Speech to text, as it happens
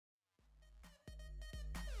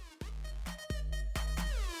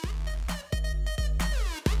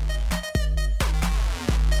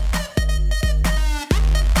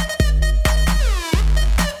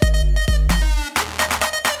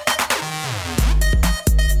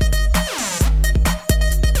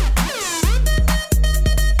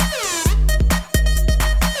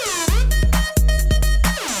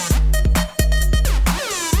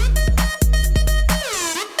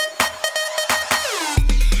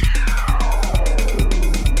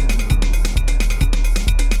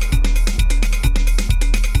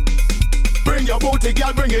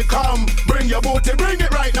girl, bring it, come. Bring your booty, bring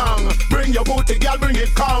it right now. Bring your booty, girl, bring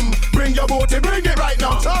it, come. Bring your booty, bring it right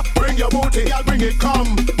now. Bring your booty, girl, bring it,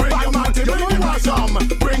 come. Bring your booty, bring it right now.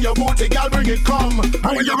 Bring your booty, girl, bring it, come.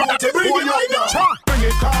 Bring your booty, bring it right now. Bring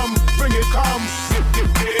it, come. Bring it, come.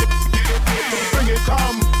 Bring it,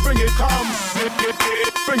 come. Bring it, come. Bring it, come. Bring it,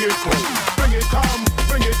 come.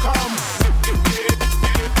 Bring it, come.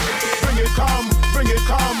 Bring it, come. Bring it,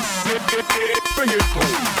 come. Bring it,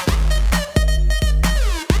 come.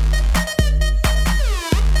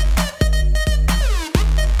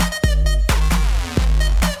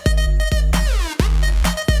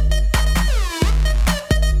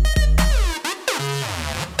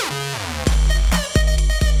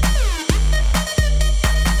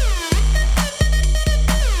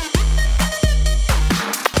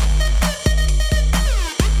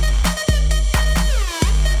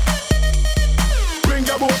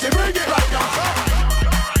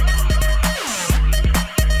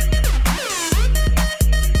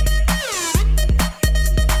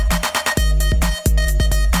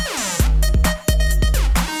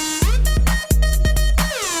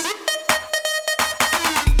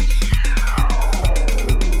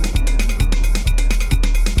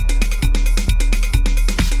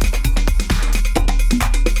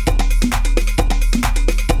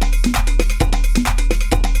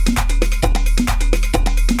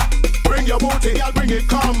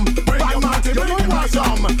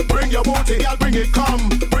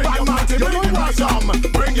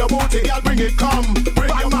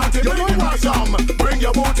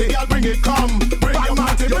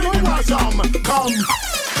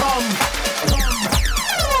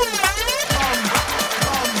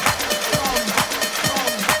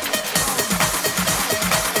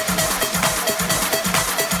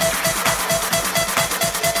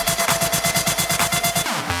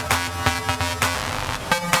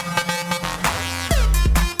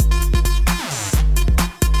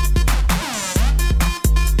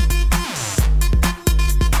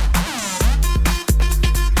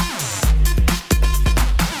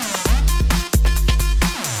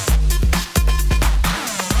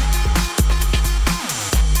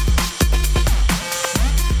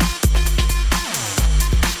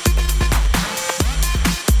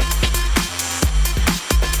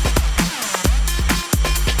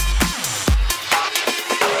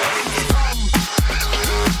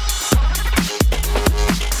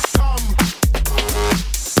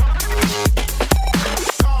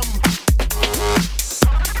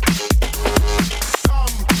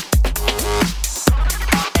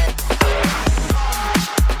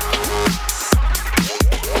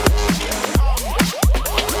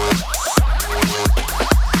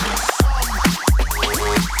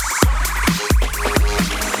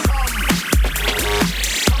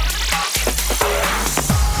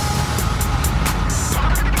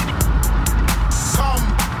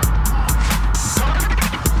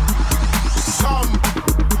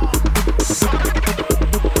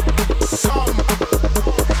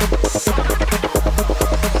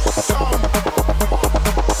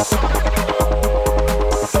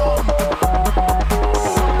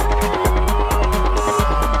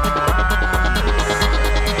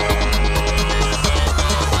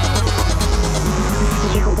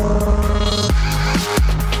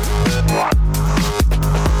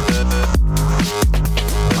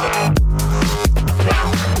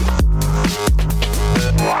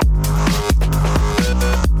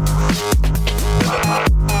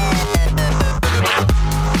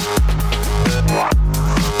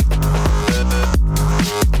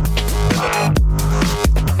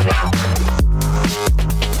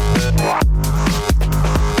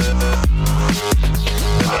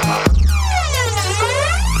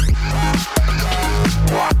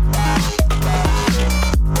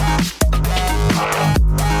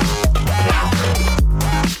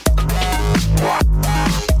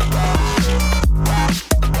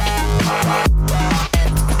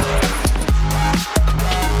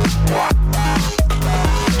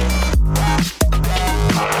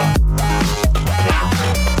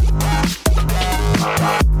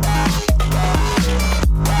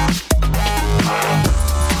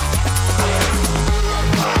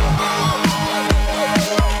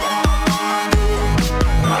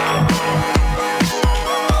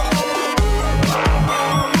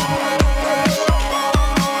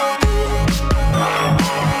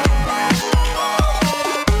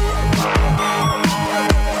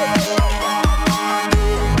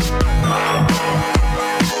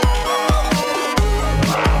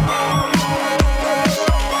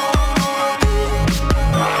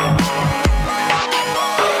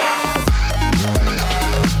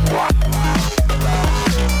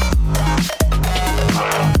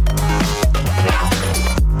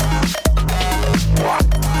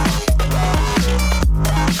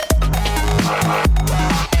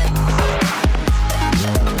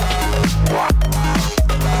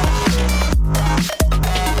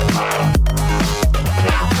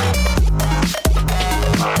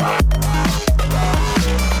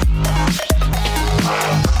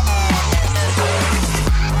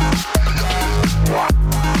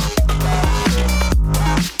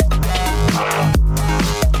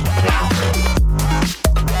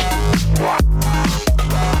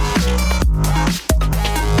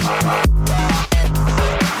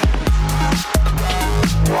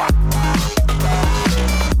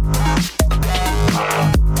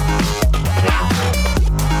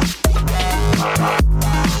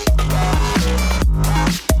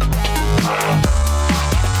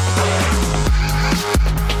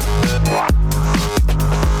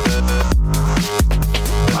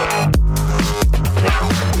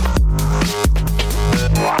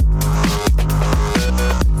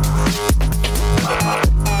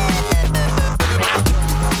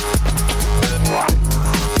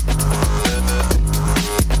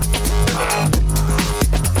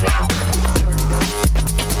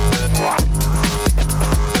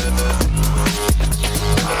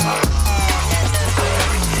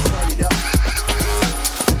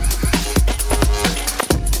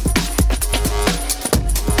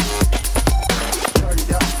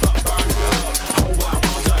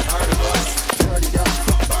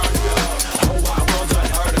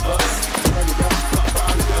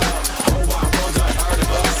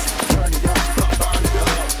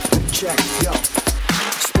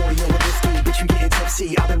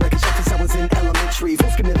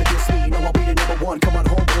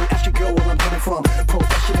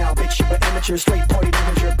 manager, straight party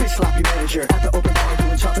manager, bitch sloppy manager. At the open bar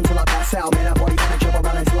doing shots until I pass out. Man, I party gonna jump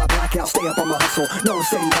around until I black out. Stay up on my hustle, no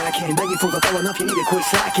steady lacking. Begging fools are falling enough, you need to quit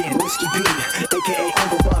slacking. Whiskey P, aka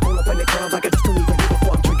Uncle Buck, roll up in the club like I just don't even give a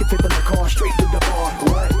fuck. Drinking fifth in the car, straight through the bar.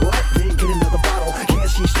 What? Then get another bottle. Can't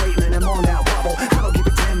see straight, man, I'm on that wobble. I don't give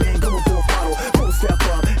a damn, man, going for a bottle. Full step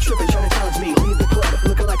up, stripping, trying to challenge me. Leave the club,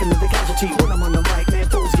 looking like another casualty. When I'm on the mic, man,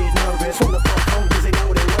 fools get nervous. From the fuck home, cause they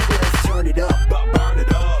know they work. Let's turn it up. Burn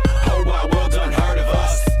it up. Whole wide world done heard of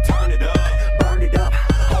us. Turn it up. Burn it up.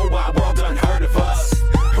 Whole wide world done heard of us.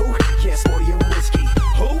 Who? Yeah, Sporty and Whiskey.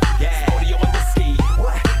 Who? Yeah. Sporty and Whiskey.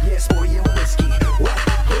 What? Yeah, Sporty and Whiskey. What?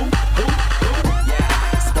 Who?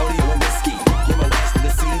 Yeah. Sporty and Whiskey. Give my last to the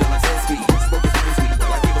seed on my 10 speed. Smoke is pretty sweet,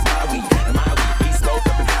 like it was my weed. And my weed be smoked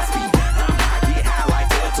up in high speed. I'm high, get high like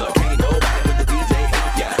Delta. Can't go back with the DJ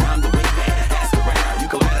help ya. I'm the wingman. Ask around. You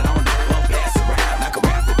can let it on the club, pass around. Knock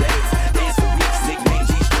around for days. Dance for weeks. Nickname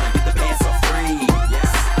G-string. Get the pants for free.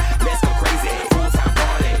 Yes. Let's go crazy. Full-time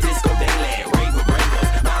party. Disco daily. Rave with ravers.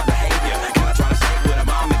 My behavior. Kinda tryna shake what her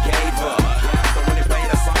mama gave her. Yeah. So when they play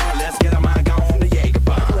that song, let's get our mind gone. The Jaeger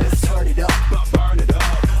bomb. Let's turn it up. Burn it up.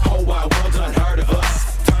 Whole wide world done heard of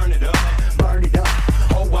us. Turn it up. Burn it up.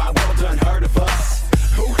 Whole wide world done heard of us.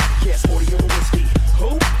 Who? Yeah, Sporty and Whiskey. Who?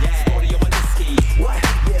 Yeah. Sporty and Whiskey. What?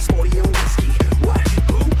 Yeah, Sporty and Whiskey. What?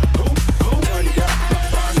 Who? Turn it up.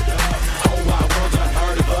 Burn it up. Whole wide world done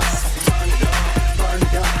heard of us. Turn it up. Burn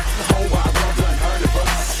it up. Whole wide world done heard of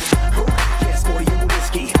us. Who? Yeah, Sporty and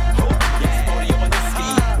Whiskey. Who? Yeah. Sporty and Whiskey.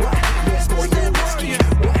 What? Yeah, Sporty and Whiskey.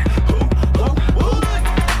 What?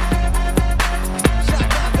 Shout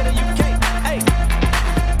out to the UK. Hey.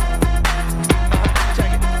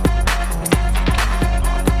 Check it.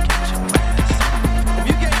 If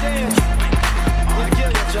you can't dance, you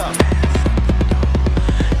kill your job.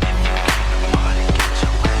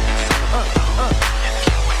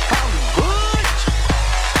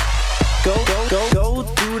 Go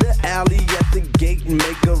through the alley at the gate and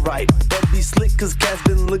make a right. But be slick cause cats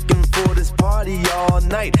been looking for this party all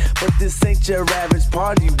night. But this ain't your average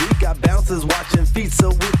party. We got bouncers watching feet.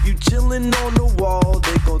 So if you chillin' on the wall,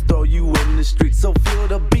 they gon' throw you in the street. So feel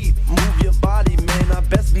the beat, move your body, man. I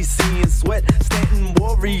best be seeing sweat. Stanton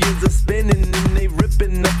warriors are spinning and they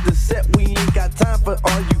ripping up the set. We ain't got time for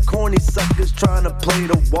all you corny suckers trying to play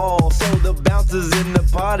the wall. So the bouncers in the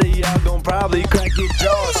party, y'all gon' probably crack your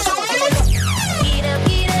jaws. Get up,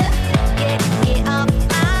 get off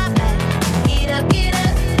my back. Get up,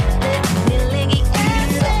 let me lick it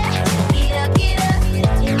inside. Get up, in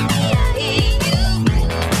me I hear you.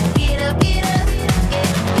 Get up, get up.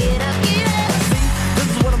 See, this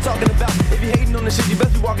is what I'm talking about. If you hating on this shit, you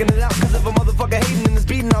best be walking it out. Cause if a motherfucker hating in this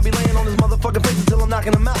beating, I'll be laying on this motherfucking face until I'm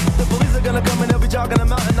knocking him out. The police are gonna come and they'll be jogging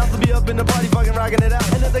them out. And I'll be up in the party fucking rocking it out.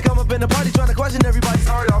 And if they come up in the party trying to question everybody,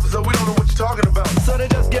 sorry officer, we don't know what you're talking about. So they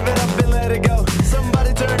just give it up and let it go.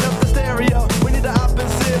 Somebody turn up the stereo. We need to hop and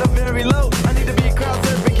sit up very low. I need to be crowd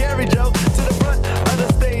surfing Carrie Joe to the front of the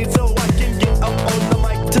stage so I can get up on the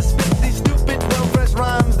mic to spit these stupid, well fresh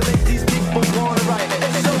rhymes that make these people wanna write.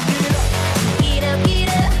 And so get it up. Get up,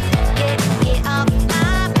 get off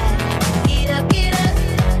my back. Get up,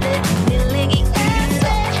 let me lick it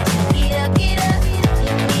inside. Get up, in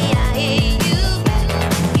me I hear you.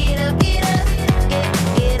 Get up,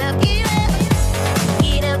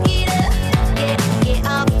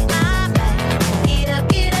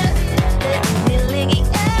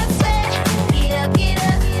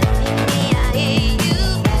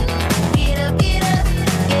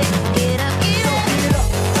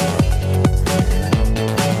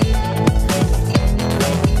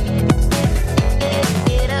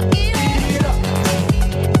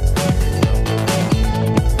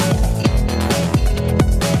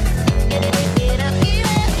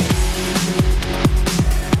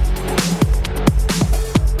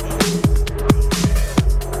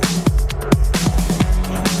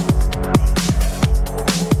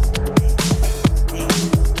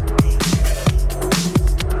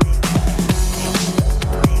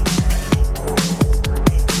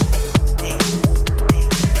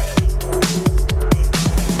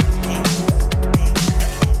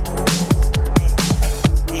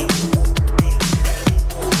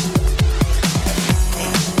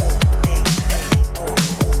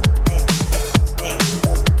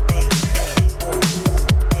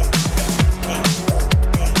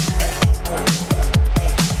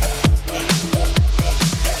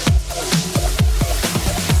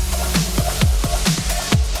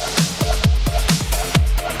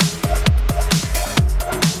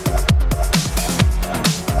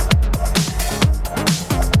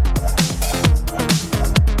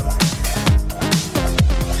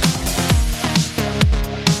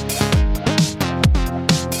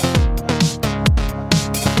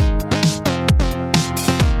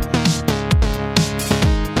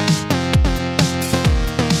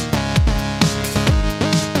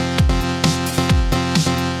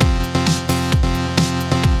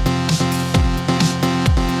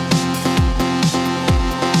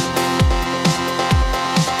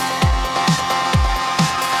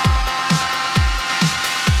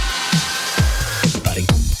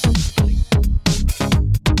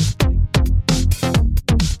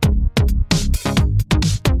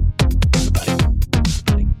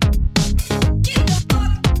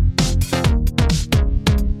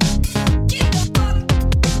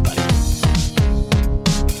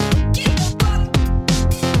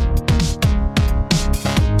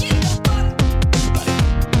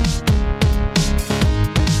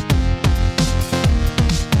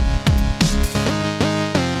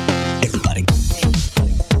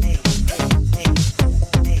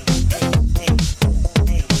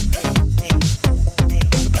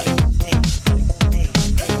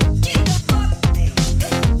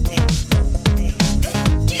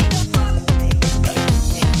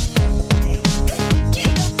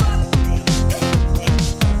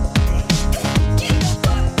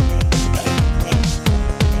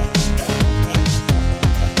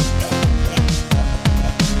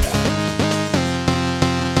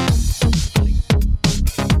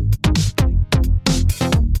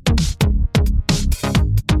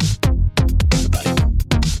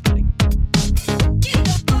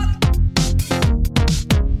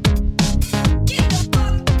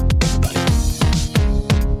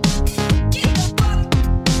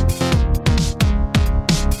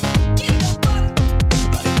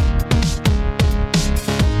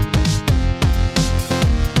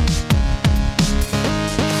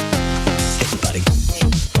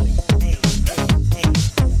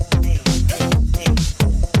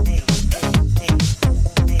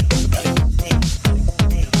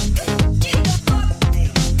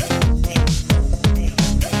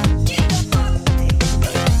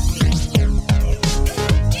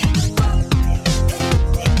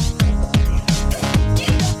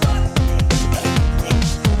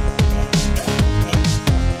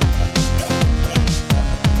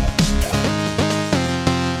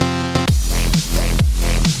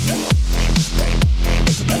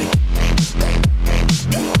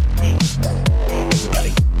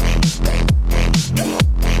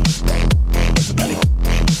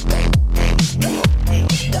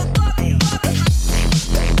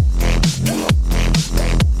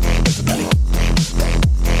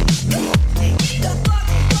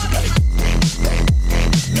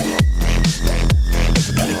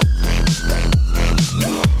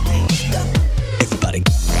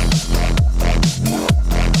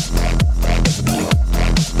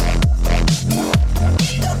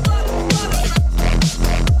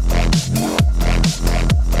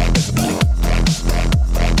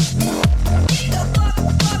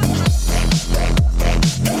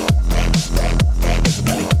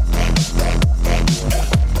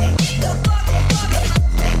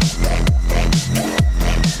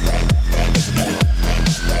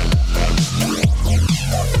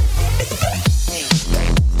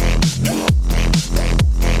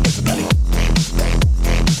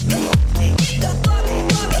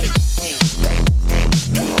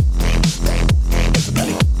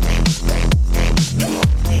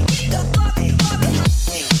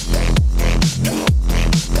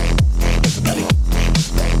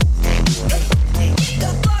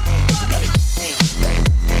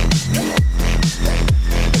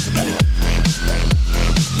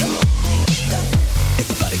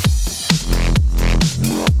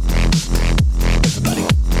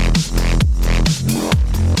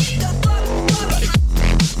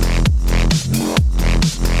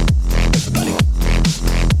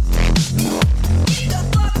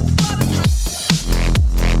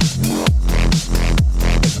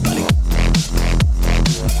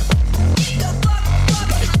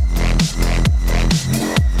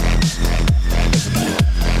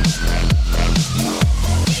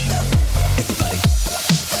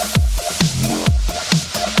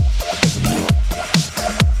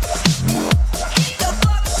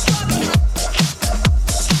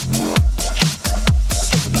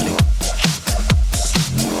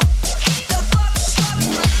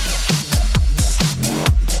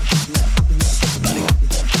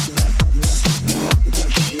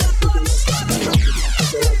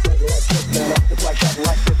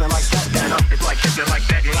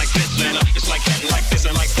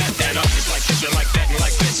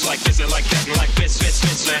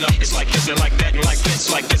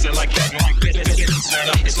 like this and like that and like this.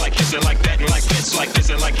 It's like this and like that and like this. Like this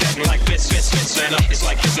and like that and like this. It's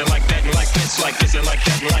like this and like that and like this. Like this and like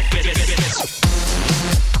that and like this.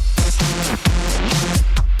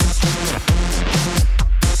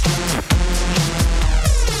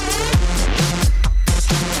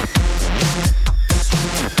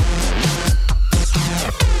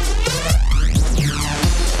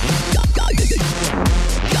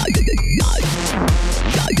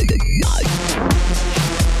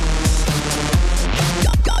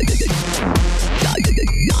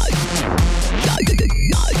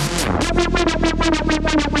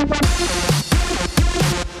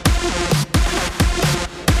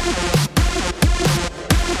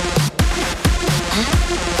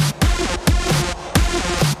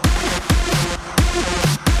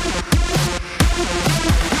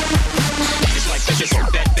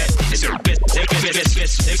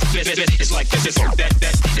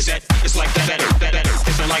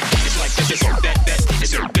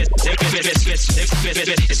 It's like this, it's that, is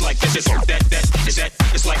that, it's like that, it's like this, it's that, is it's like this, it's that, is that,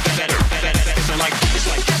 it's like that, it's like, it's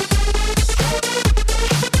like,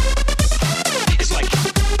 it's like,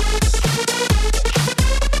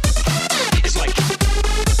 it's like,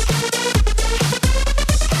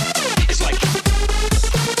 it's like,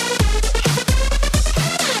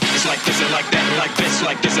 it's like this and like that and like this,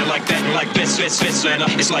 like this and like that and like this, and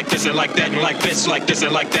it's like this and like that and like this, like this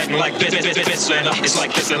and like that and like this, and it's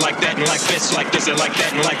like this and like that and like this, like this and like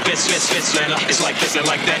that and like this, and it's like this and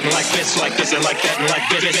like that and like this, like this and like that and like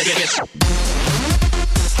this.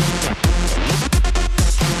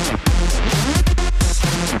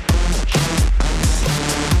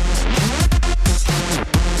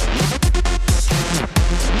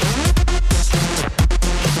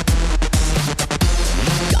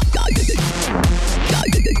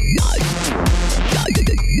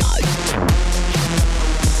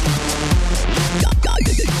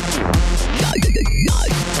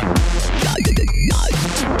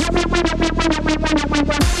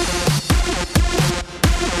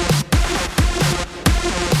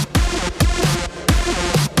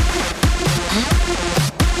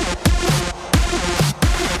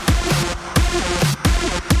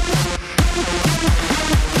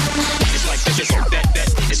 It's like this, it's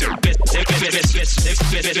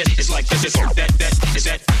that, is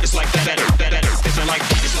that, it's like that, it's like,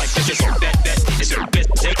 it's like this,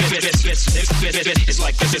 it's that, is it's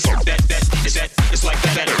like this, it's that, is that, it's like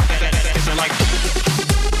that, it's like.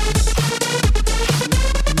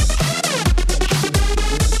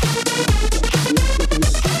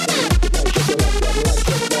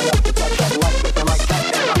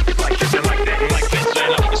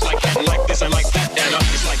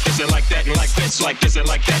 Like this and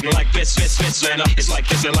like that and like this, and it's like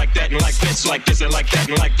this and like that and like this, like this and like that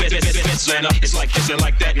and like this, and it's like this and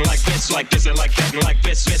like that and like this, like this and like that and like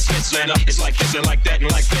this, and it's like this and like that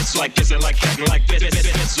and like this, like this and like that and like this,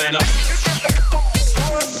 and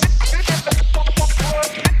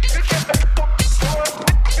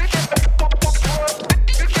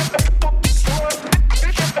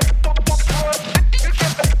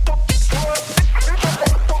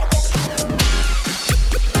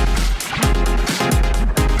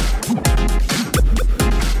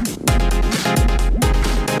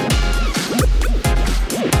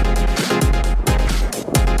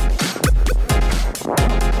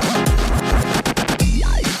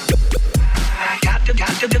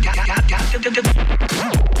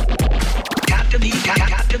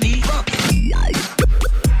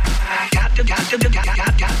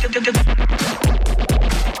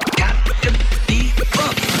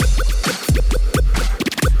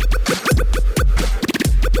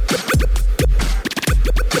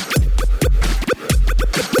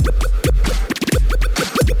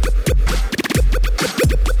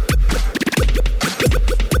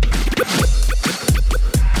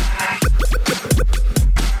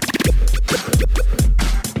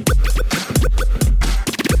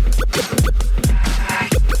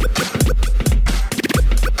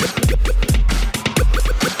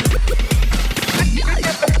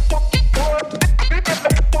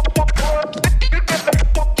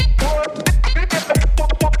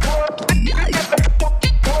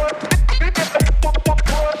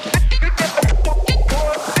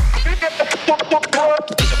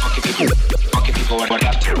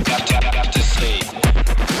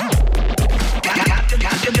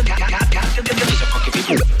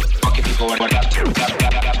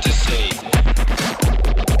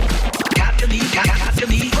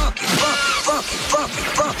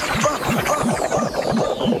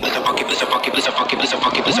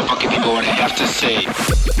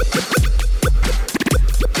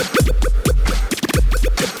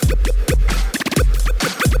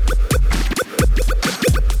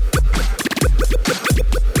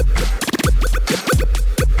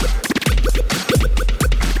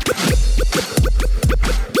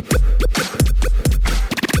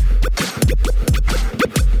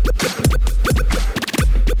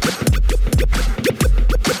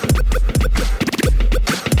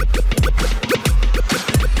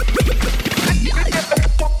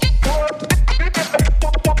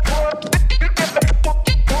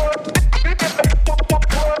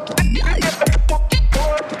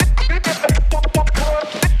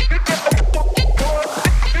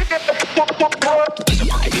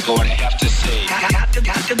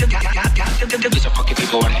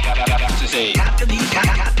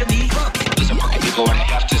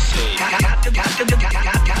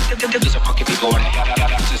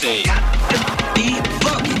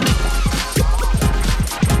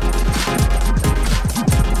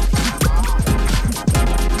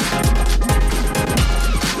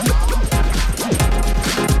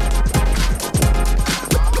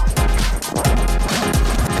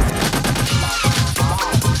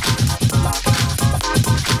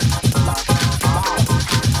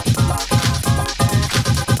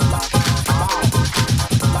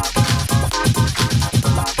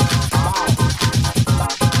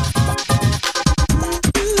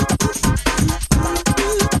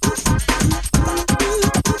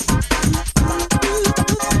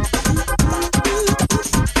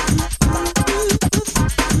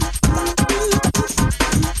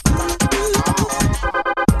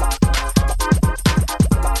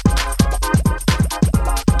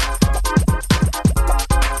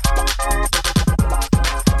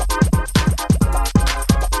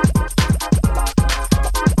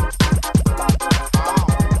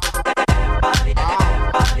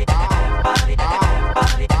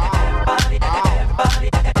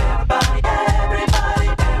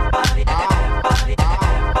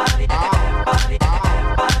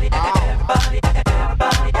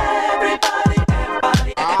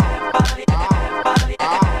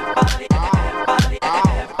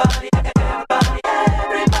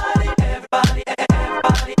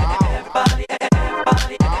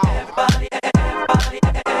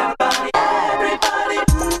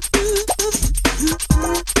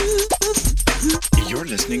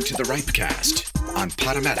Ripecast on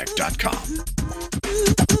Podomatic.com.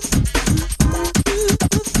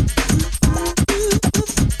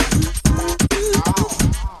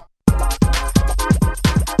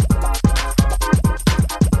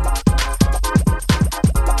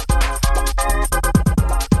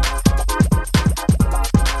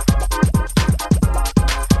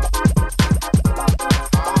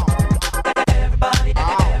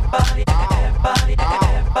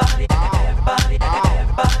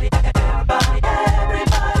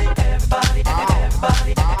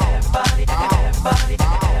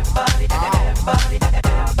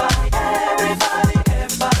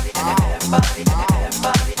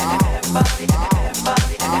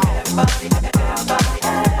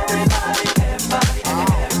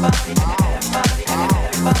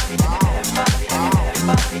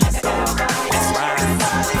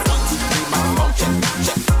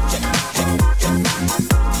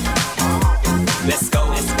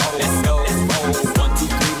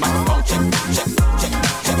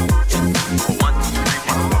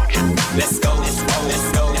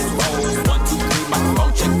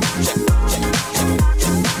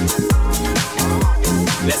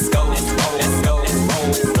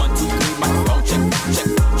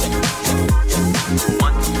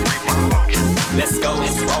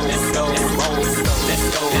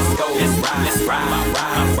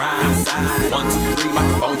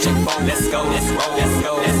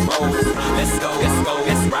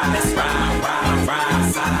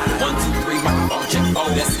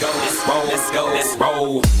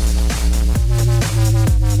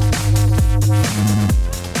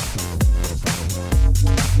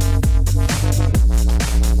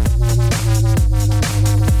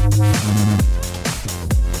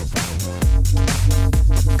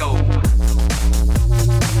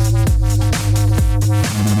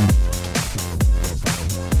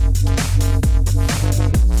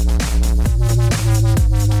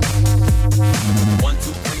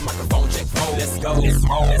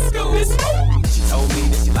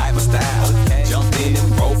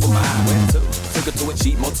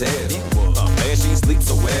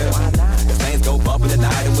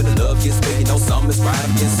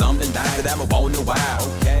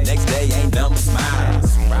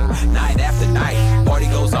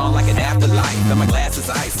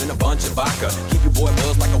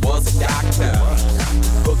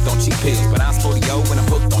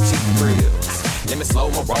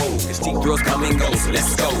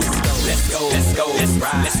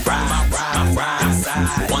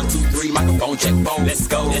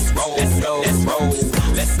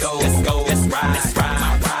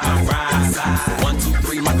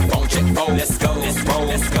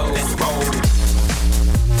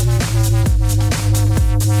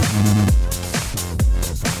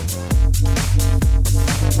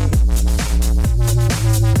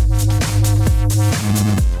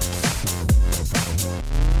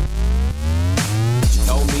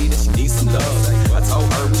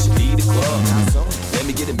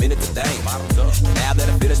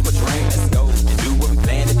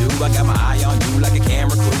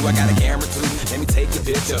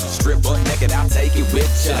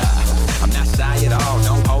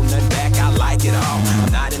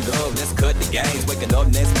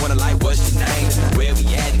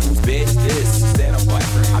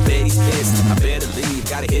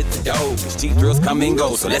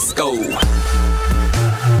 So let's go.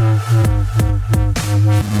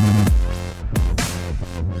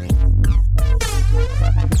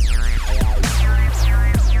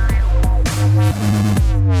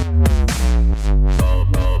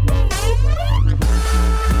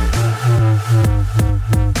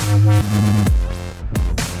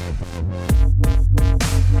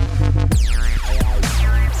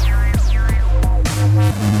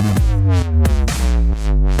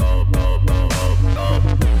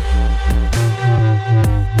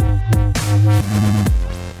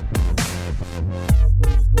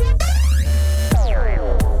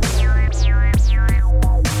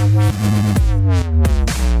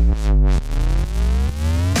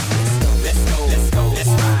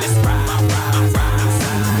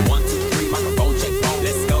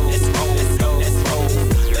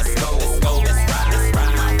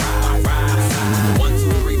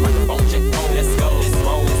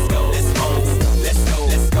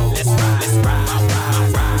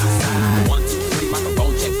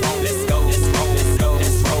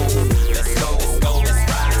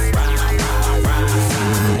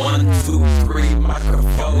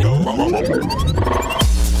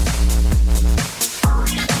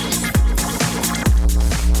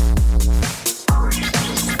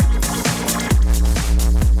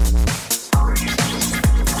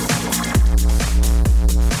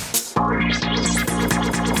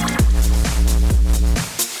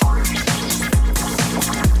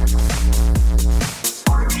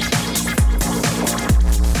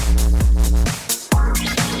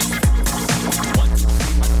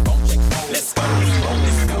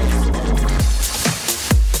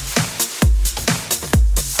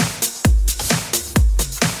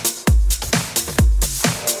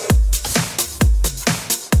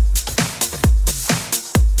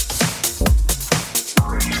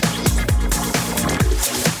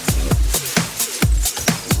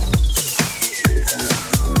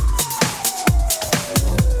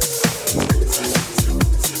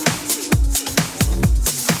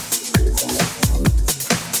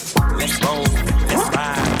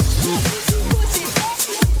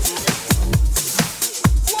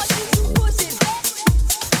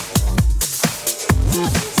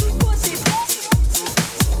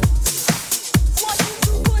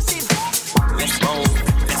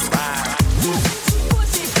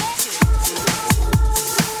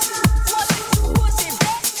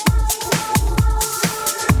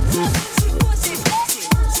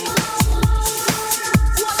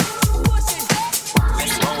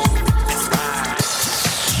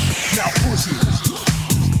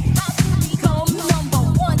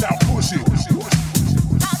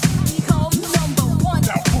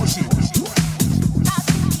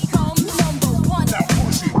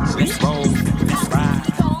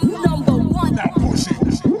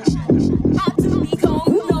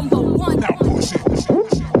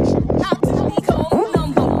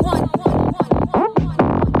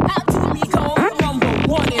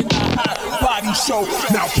 show.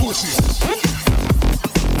 Now push it.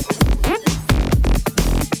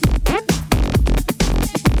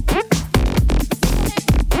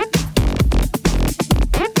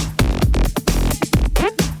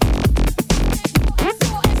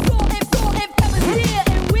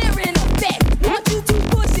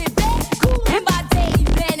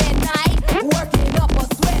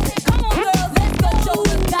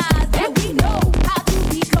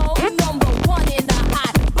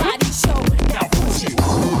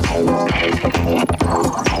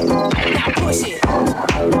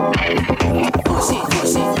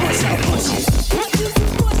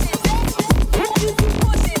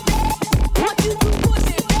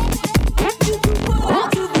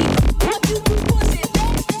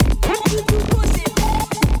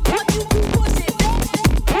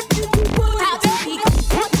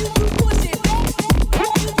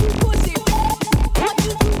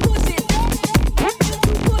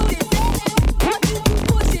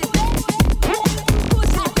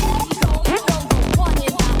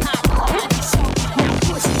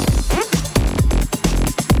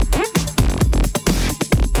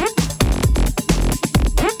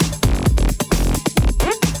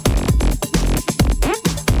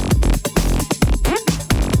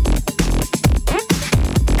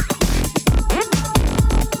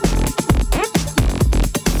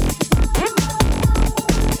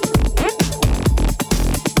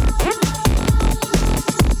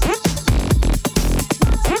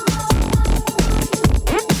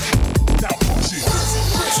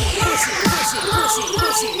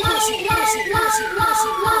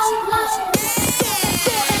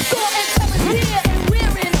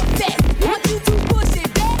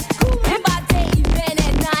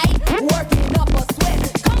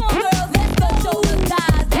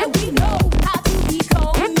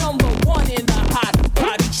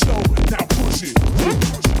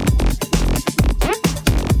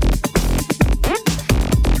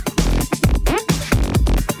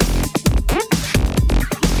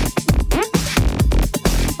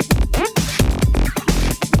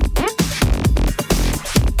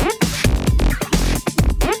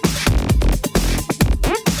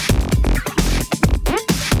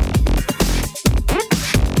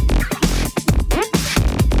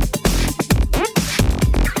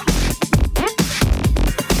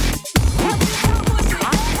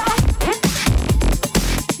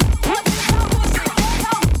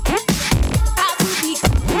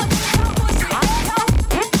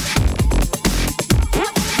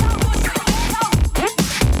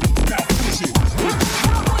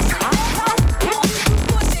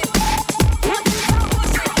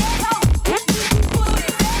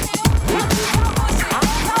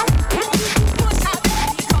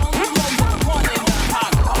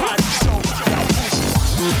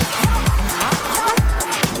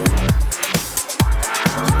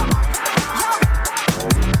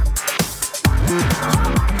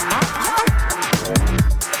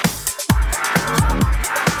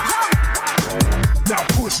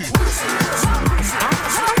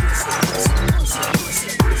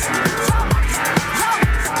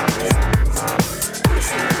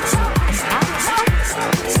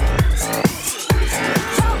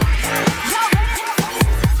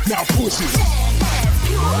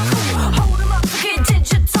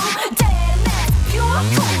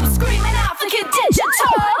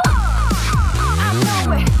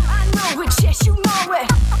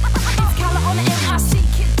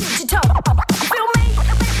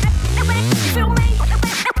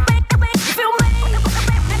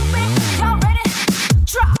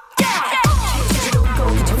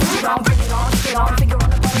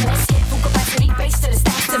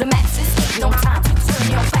 To the masses, ain't no time to turn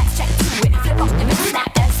your fast check to it.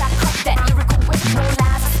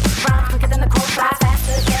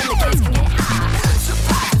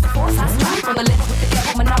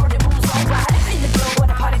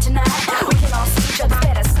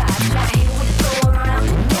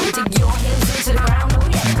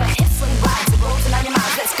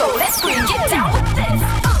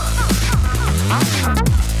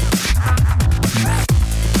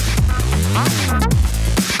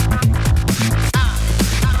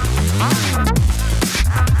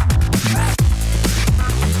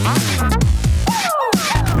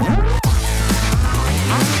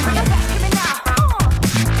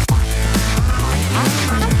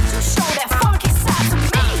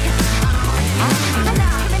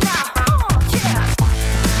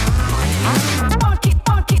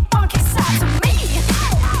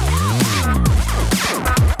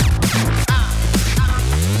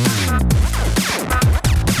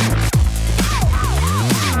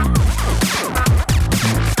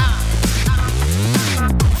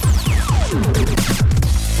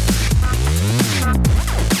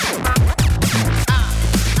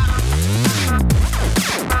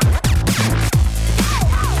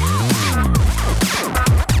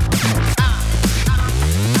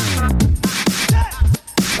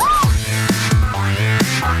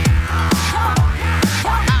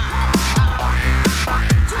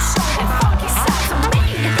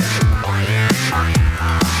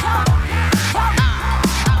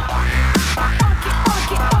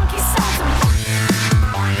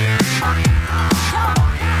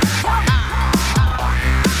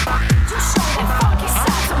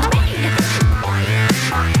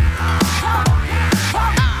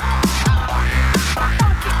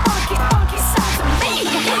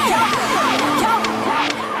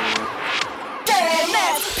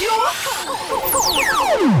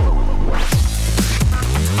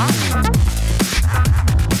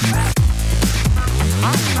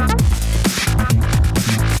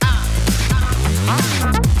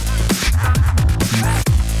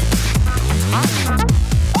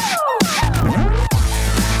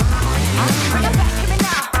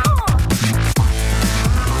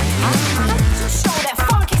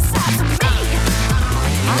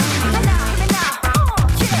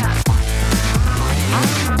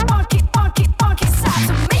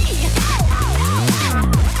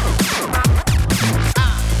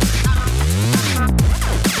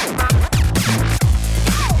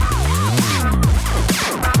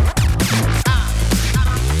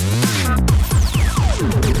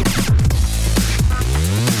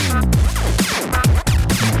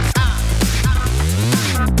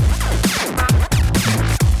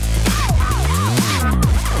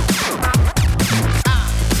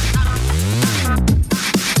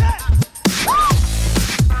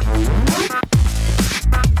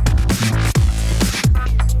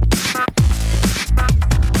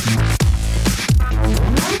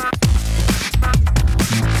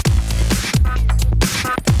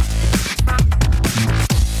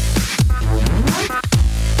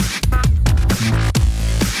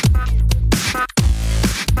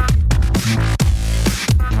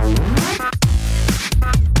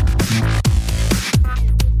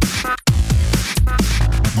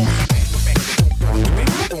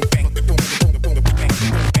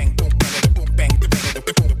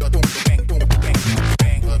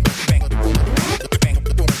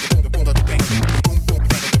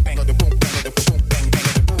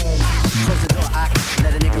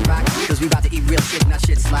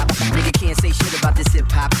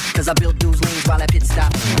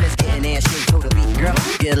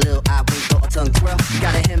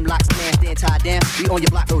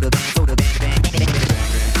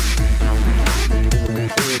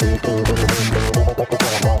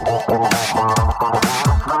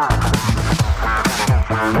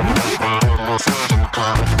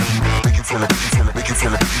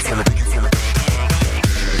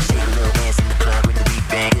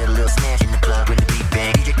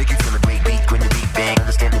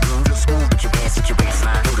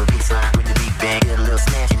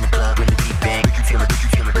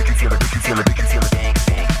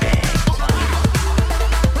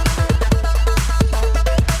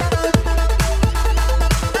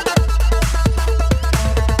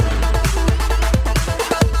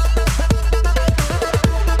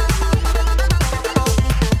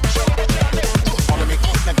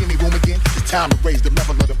 Time to raise the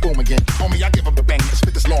level of the boom again. Homie, I give up the bang and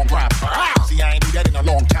spit this long rhyme. See, I ain't do that in a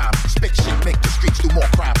long time. Spit shit, make the streets do more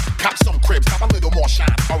crime. Cop some cribs, cop a little more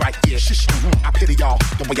shine. Alright, yeah, shish. I pity y'all,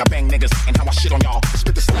 the way I bang niggas and how I shit on y'all.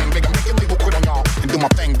 Spit the slang, big, I make your label quit on y'all. And do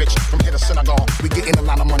my thing, bitch, from here to Senegal. We getting a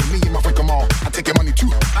lot of money, me and my friend Kamal. I take your money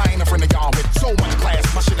too, I ain't a friend of y'all. With so much class,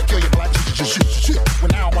 my shit'll kill your black.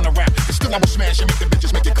 When I don't wanna rap, and still I will smash and make the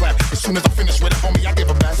bitches make it clap. As soon as I finish with it, homie, I give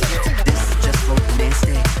a blast. This is just for the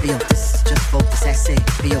nasty. Yo, this is just for the sassy.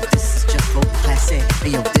 Yo, this is just for the classy.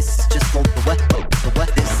 Yo, this is just for the what? The what?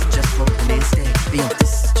 This is just for the nasty. Yo,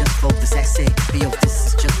 this is just for the sassy. Yo, this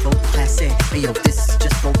is just for the classy. Yo, this is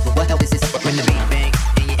just for the what? How is this? When the beat bang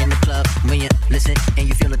and you're in the club, when you listen and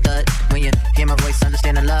you feel a thud, when you hear my voice,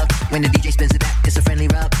 understand the love. When the DJ spins it back, it's a friendly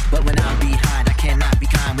rub. But when I'm behind, I cannot be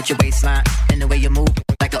kind with your waistline and the way you move.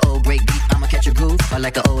 Like an old break beat, I'ma catch a groove. Or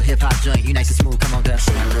like an old hip hop joint, you nice and smooth. Come on, girl.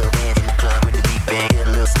 Shake a little dance in the club when the beat bang. Get a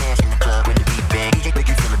little smash in the club when the beat bang. DJ make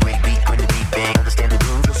you feel a great beat when the beat bang. Understand the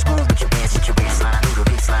groove, feel smooth with your dance, with your waistline. Do the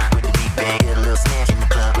baseline when the beat bang. Get a little smash in the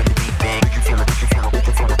club when the beat bang. Make you feel it, make you feel it, make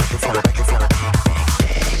you feel it, make you feel it, make you feel it. Bang, bang, bang.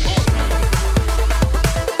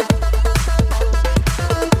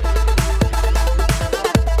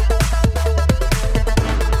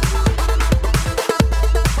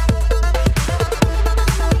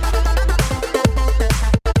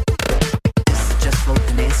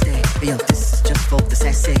 Yo, this is just for the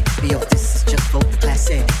sassy. Yo, this is just for the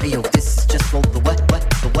classy. Yo, this is just for the what?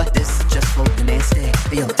 The what? This is just for the nasty.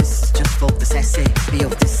 Yo, this is just for the sassy. Yo,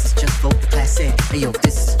 this is just for the classy. Yo,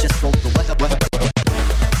 this is just for the what?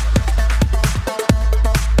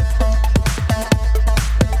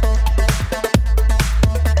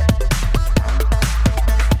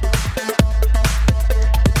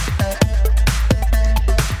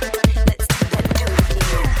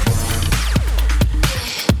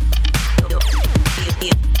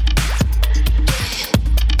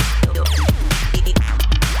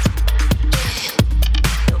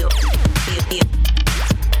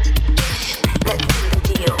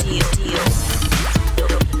 Deal.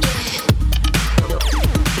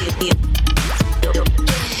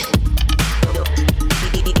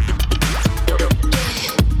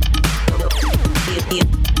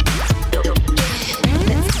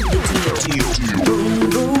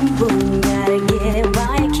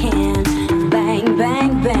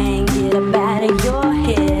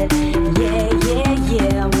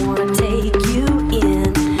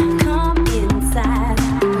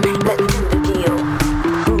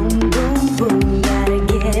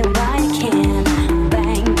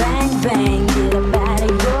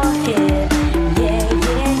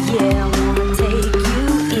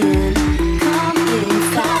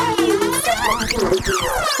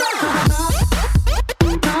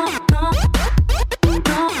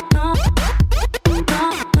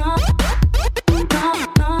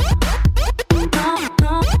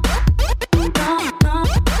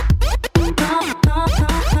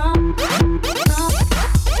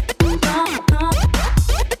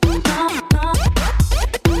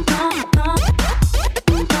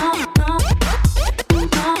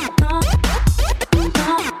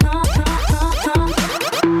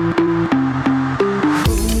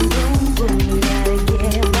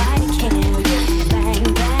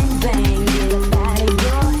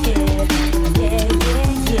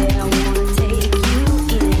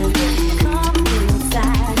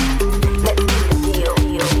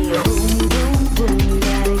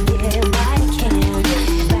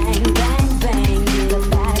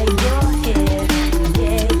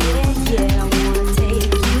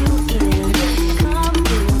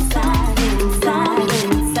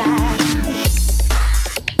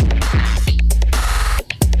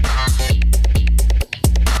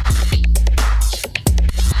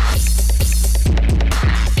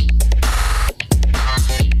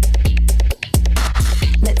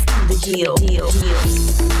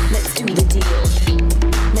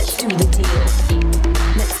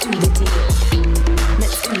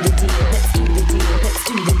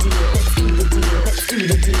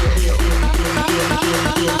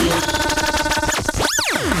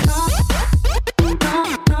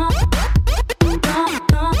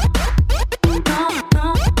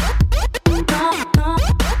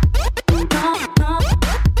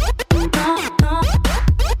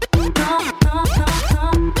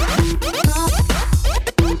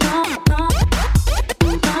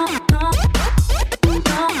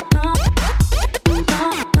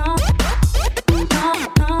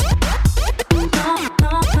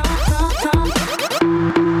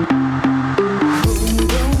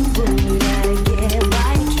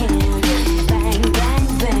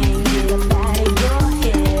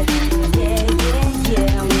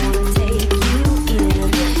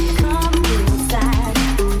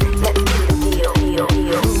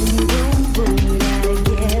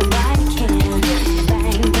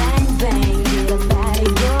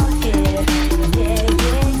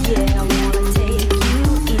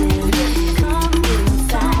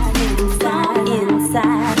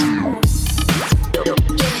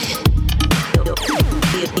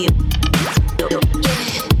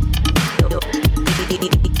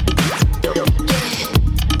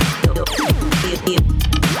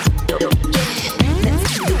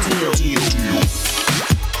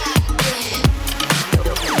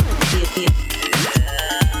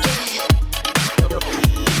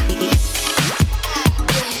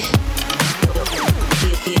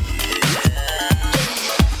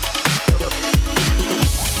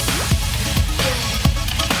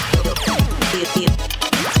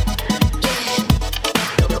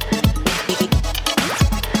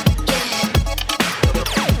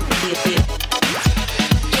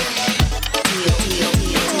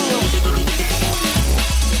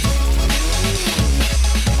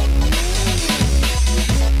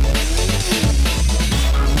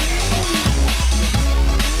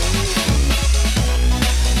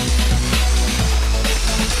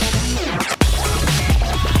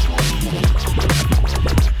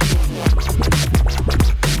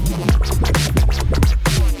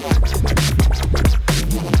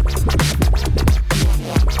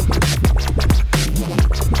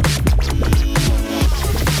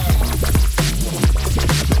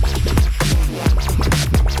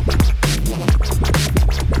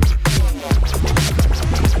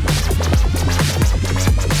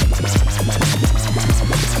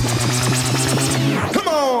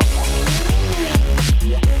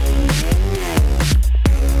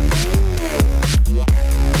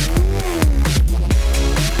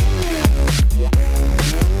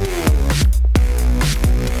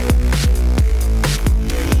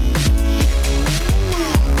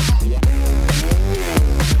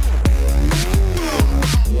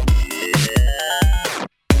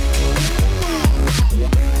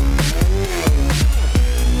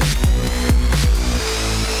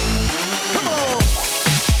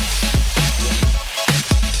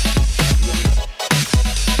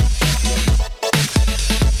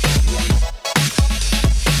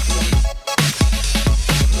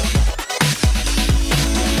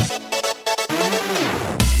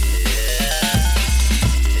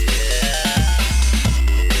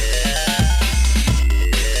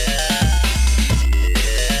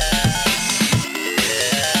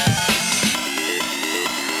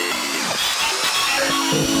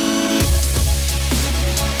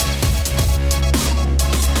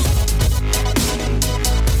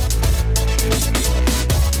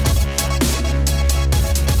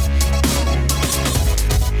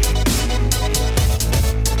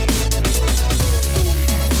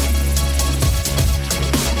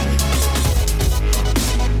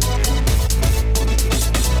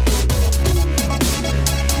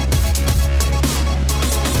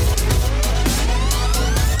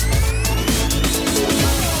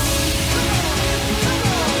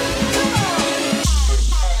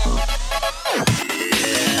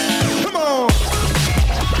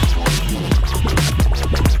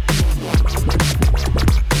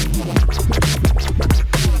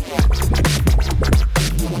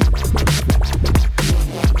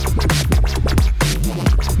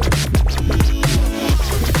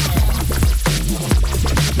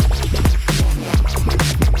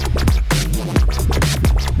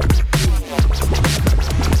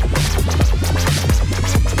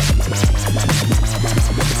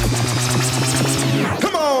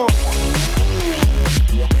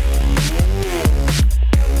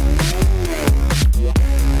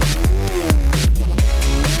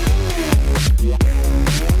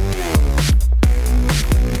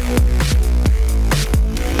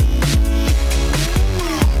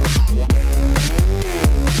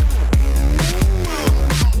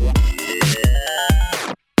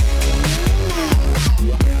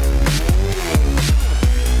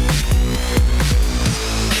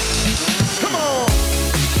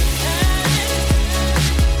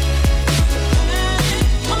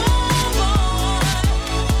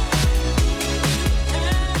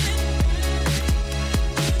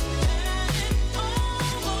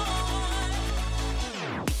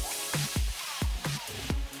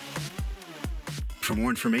 For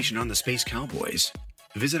more information on the Space Cowboys,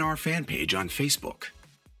 visit our fan page on Facebook.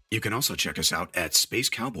 You can also check us out at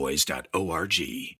spacecowboys.org.